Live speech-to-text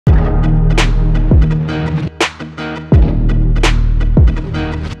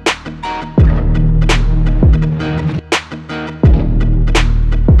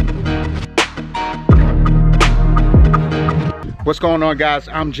What's going on, guys?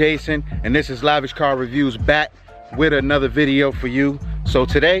 I'm Jason and this is Lavish Car Reviews, back with another video for you. So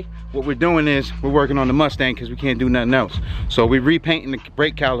today what we're doing is we're working on the Mustang because we can't do nothing else. So we're repainting the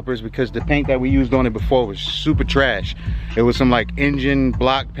brake calipers because the paint that we used on it before was super trash. It was some like engine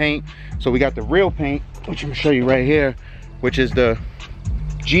block paint. So we got the real paint, which I'm gonna show you right here, which is the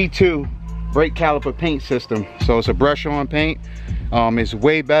G2 brake caliper paint system. So it's a brush on paint. It's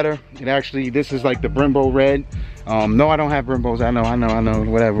way better. It actually, this is like the Brembo red. No, I don't have Brembos. I know,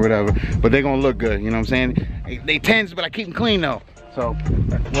 whatever. But they're gonna look good, you know what I'm saying? They tens, but I keep them clean though. So,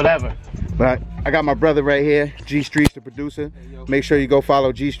 whatever. But I got my brother right here, G Streets the producer. Make sure you go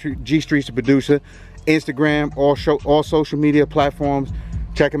follow G Streets the producer. Instagram, all social media platforms.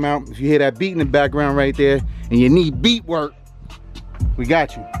 Check him out. If you hear that beat in the background right there and you need beat work, we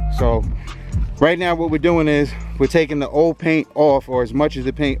got you. So right now what we're doing is we're taking the old paint off, or as much of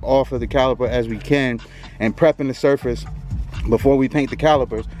the paint off of the caliper as we can, and prepping the surface before we paint the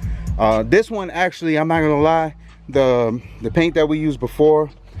calipers. This one, actually, I'm not gonna lie, the paint that we used before,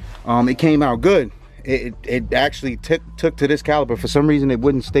 it came out good. It actually took to this caliper. For some reason it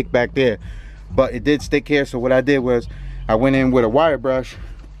wouldn't stick back there, but it did stick here. So what I did was I went in with a wire brush,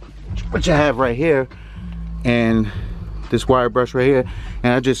 which I have right here, and this wire brush right here,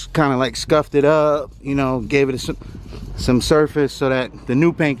 and I just kind of like scuffed it up, you know, gave it some surface so that the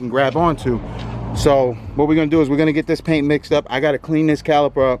new paint can grab onto. So what we're gonna do is we're gonna get this paint mixed up. I gotta clean this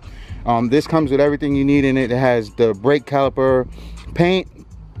caliper up. This comes with everything you need in it. It has the brake caliper paint,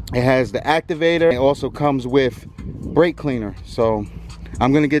 it has the activator, it also comes with brake cleaner. So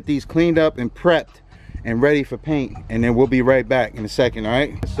I'm gonna get these cleaned up and prepped and ready for paint, and then we'll be right back in a second. All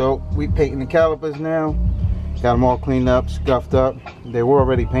right, so we painting the calipers now. Got them all cleaned up, scuffed up. They were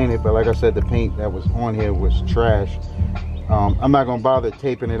already painted, but like I said, the paint that was on here was trash. I'm not gonna bother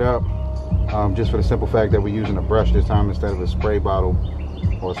taping it up, just for the simple fact that we're using a brush this time instead of a spray bottle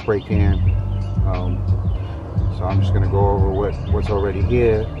or a spray can. So I'm just gonna go over what's already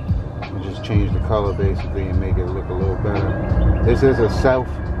here and just change the color basically and make it look a little better. This is a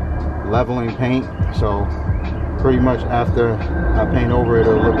self-leveling paint, so pretty much after I paint over it,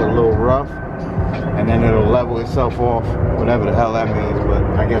 it'll look a little rough, and then it'll level itself off, whatever the hell that means, but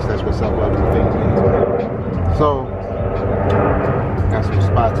I guess that's what self-leveling paint means. So got some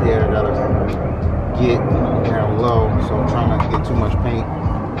spots here that gotta get down low, so I'm trying not to get too much paint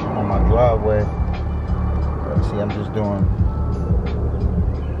on my driveway. See, I'm just doing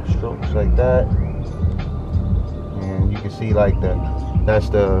strokes like that, and you can see like that's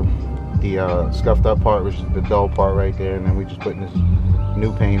the scuffed up part, which is the dull part right there, and then we just putting this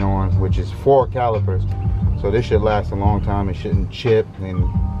new paint on, which is 4 calipers. So this should last a long time. It shouldn't chip and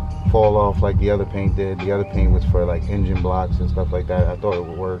fall off like the other paint did. The other paint was for like engine blocks and stuff like that. I thought it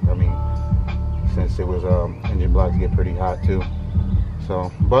would work. I mean, since it was engine blocks get pretty hot too.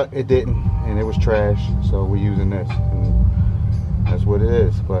 So, but it didn't, and it was trash. So we're using this, and that's what it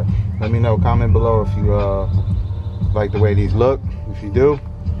is. But let me know, comment below if you like the way these look. If you do,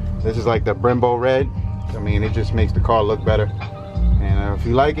 this is like the Brembo red. I mean, it just makes the car look better. And if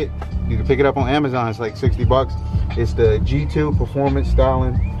you like it, you can pick it up on Amazon. It's like 60 bucks. It's the G2 Performance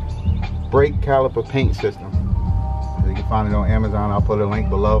Styling Brake Caliper Paint System. You can find it on Amazon. I'll put a link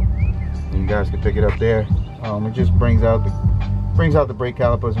below, and you guys can pick it up there. It just brings out the brake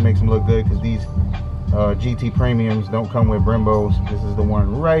calipers and makes them look good, because these GT Premiums don't come with Brembos. This is the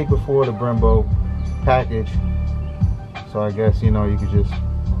one right before the Brembo package. So I guess, you know, you could just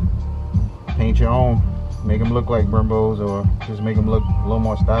paint your own, make them look like Brembos, or just make them look a little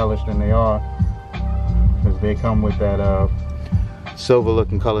more stylish than they are, because they come with that silver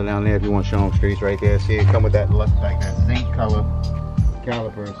looking color down there. If you want to show them streets right there, see it come with that, like that zinc color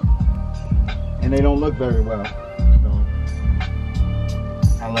calipers, and they don't look very well. So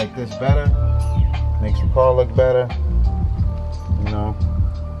I like this better, makes the car look better, you know.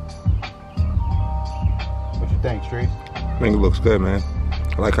 What you think, Streets? I think it looks good, man.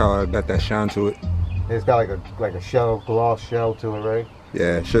 I like how I got that shine to it. It's got like a shell, gloss shell to it, right?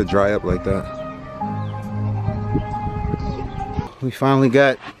 Yeah, it should dry up like that. We finally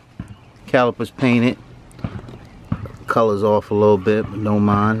got calipers painted. Color's off a little bit, but don't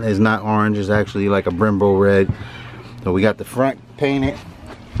mind. It's not orange, it's actually like a Brembo red. So we got the front painted,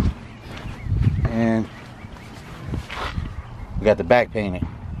 and we got the back painted.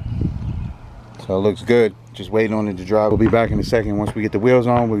 So it looks good. Just waiting on it to dry. We'll be back in a second. Once we get the wheels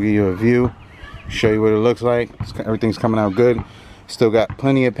on, we'll give you a view, show you what it looks like. Everything's coming out good. Still got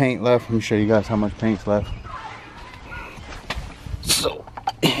plenty of paint left. Let me show you guys how much paint's left. So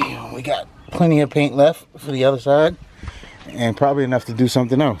we got plenty of paint left for the other side, and probably enough to do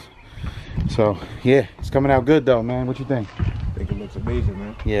something else. So yeah, it's coming out good though, man. What you think? I think amazing,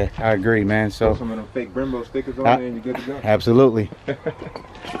 man. Yeah, I agree, man. So put some of them fake Brembo stickers on there and you're good to go. Absolutely.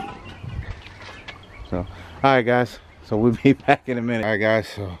 So, all right, guys. So we'll be back in a minute. All right, guys.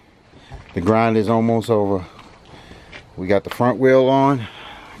 So the grind is almost over. We got the front wheel on.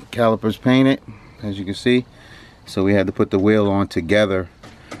 Calipers painted, as you can see. So we had to put the wheel on together,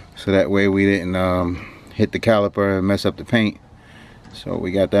 so that way we didn't hit the caliper and mess up the paint. So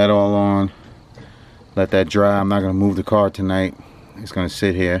we got that all on. Let that dry. I'm not gonna move the car tonight. It's gonna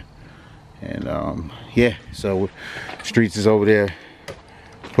sit here. And yeah, so Streets is over there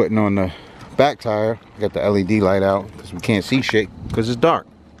putting on the back tire. Got the LED light out because we can't see shit because it's dark.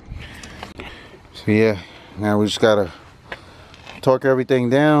 So yeah, now we just gotta torque everything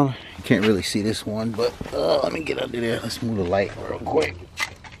down. You can't really see this one, but let me get under there. Let's move the light real quick.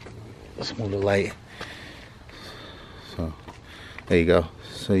 Let's move the light. So there you go.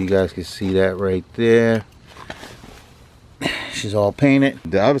 So you guys can see that right there. She's all painted.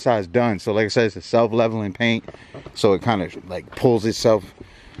 The other side's done. So like I said, it's a self-leveling paint. So it kind of like pulls itself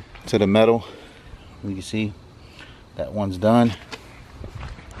to the metal. You can see that one's done.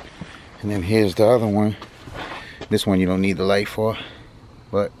 And then here's the other one. This one you don't need the light for.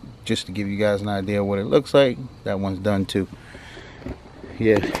 But just to give you guys an idea of what it looks like, that one's done too.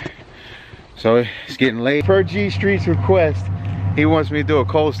 Yeah. So it's getting late. Per G Street's request, he wants me to do a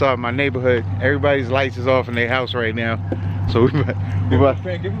cold start in my neighborhood. Everybody's lights is off in their house right now. So we about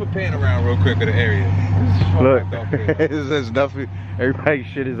give him a pan around real quick of the area. Look, there's nothing. Everybody's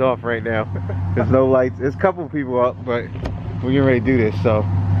shit is off right now. There's no lights. There's a couple people up, but we're getting ready to do this. So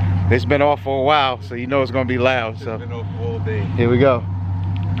it's been off for a while, so you know it's gonna be loud. So it's been off all day. Here we go.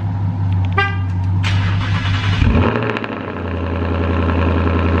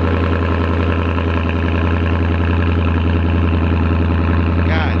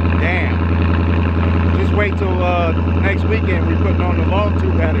 Wait till next weekend. We're putting on the long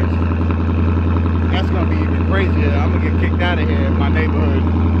tube headers. That's gonna be even crazier. I'm gonna get kicked out of here in my neighborhood.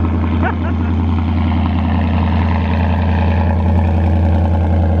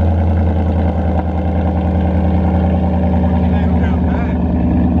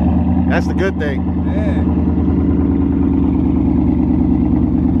 That's the good thing. Yeah.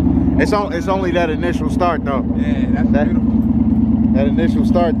 It's only that initial start though. Yeah, that's beautiful. That initial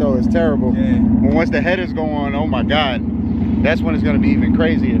start though is terrible. Yeah. When once the headers go on, oh my god, that's when it's gonna be even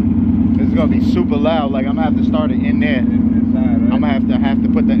crazier. It's gonna be super loud. Like I'm gonna have to start it in there. Inside, right? I'm gonna have to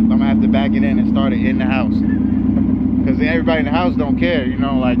put that. I'm gonna have to back it in and start it in the house. Cause everybody in the house don't care, you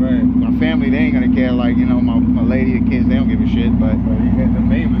know. Like right. My family, they ain't gonna care. Like you know, my lady and kids, they don't give a shit. But you get the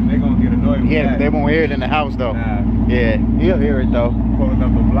neighbors, they gonna get annoyed. Yeah, with that. they won't hear it in the house though. Nah. Yeah, he'll hear it though. Pulling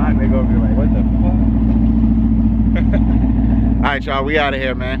up the block, they gonna be like, what the fuck? All right, y'all, we out of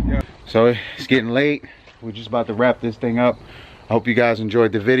here, man. Yeah. So it's getting late. We're just about to wrap this thing up. I hope you guys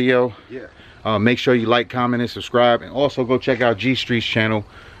enjoyed the video. Yeah. Make sure you like, comment, and subscribe, and also go check out G Street's channel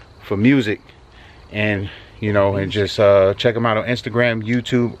for music, and you know, and just check him out on Instagram,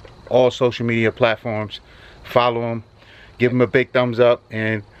 YouTube, all social media platforms. Follow him, give him a big thumbs up,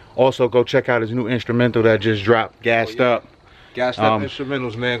 and also go check out his new instrumental that just dropped, Gassed Up. Gassed Up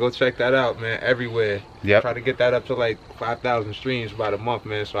instrumentals, man. Go check that out, man. Everywhere. Yep. Try to get that up to like 5,000 streams by the month,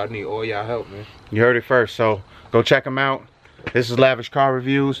 man. So I need all y'all help, man. You heard it first, so go check them out. This is Lavish Car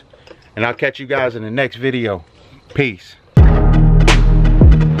Reviews, and I'll catch you guys in the next video. Peace.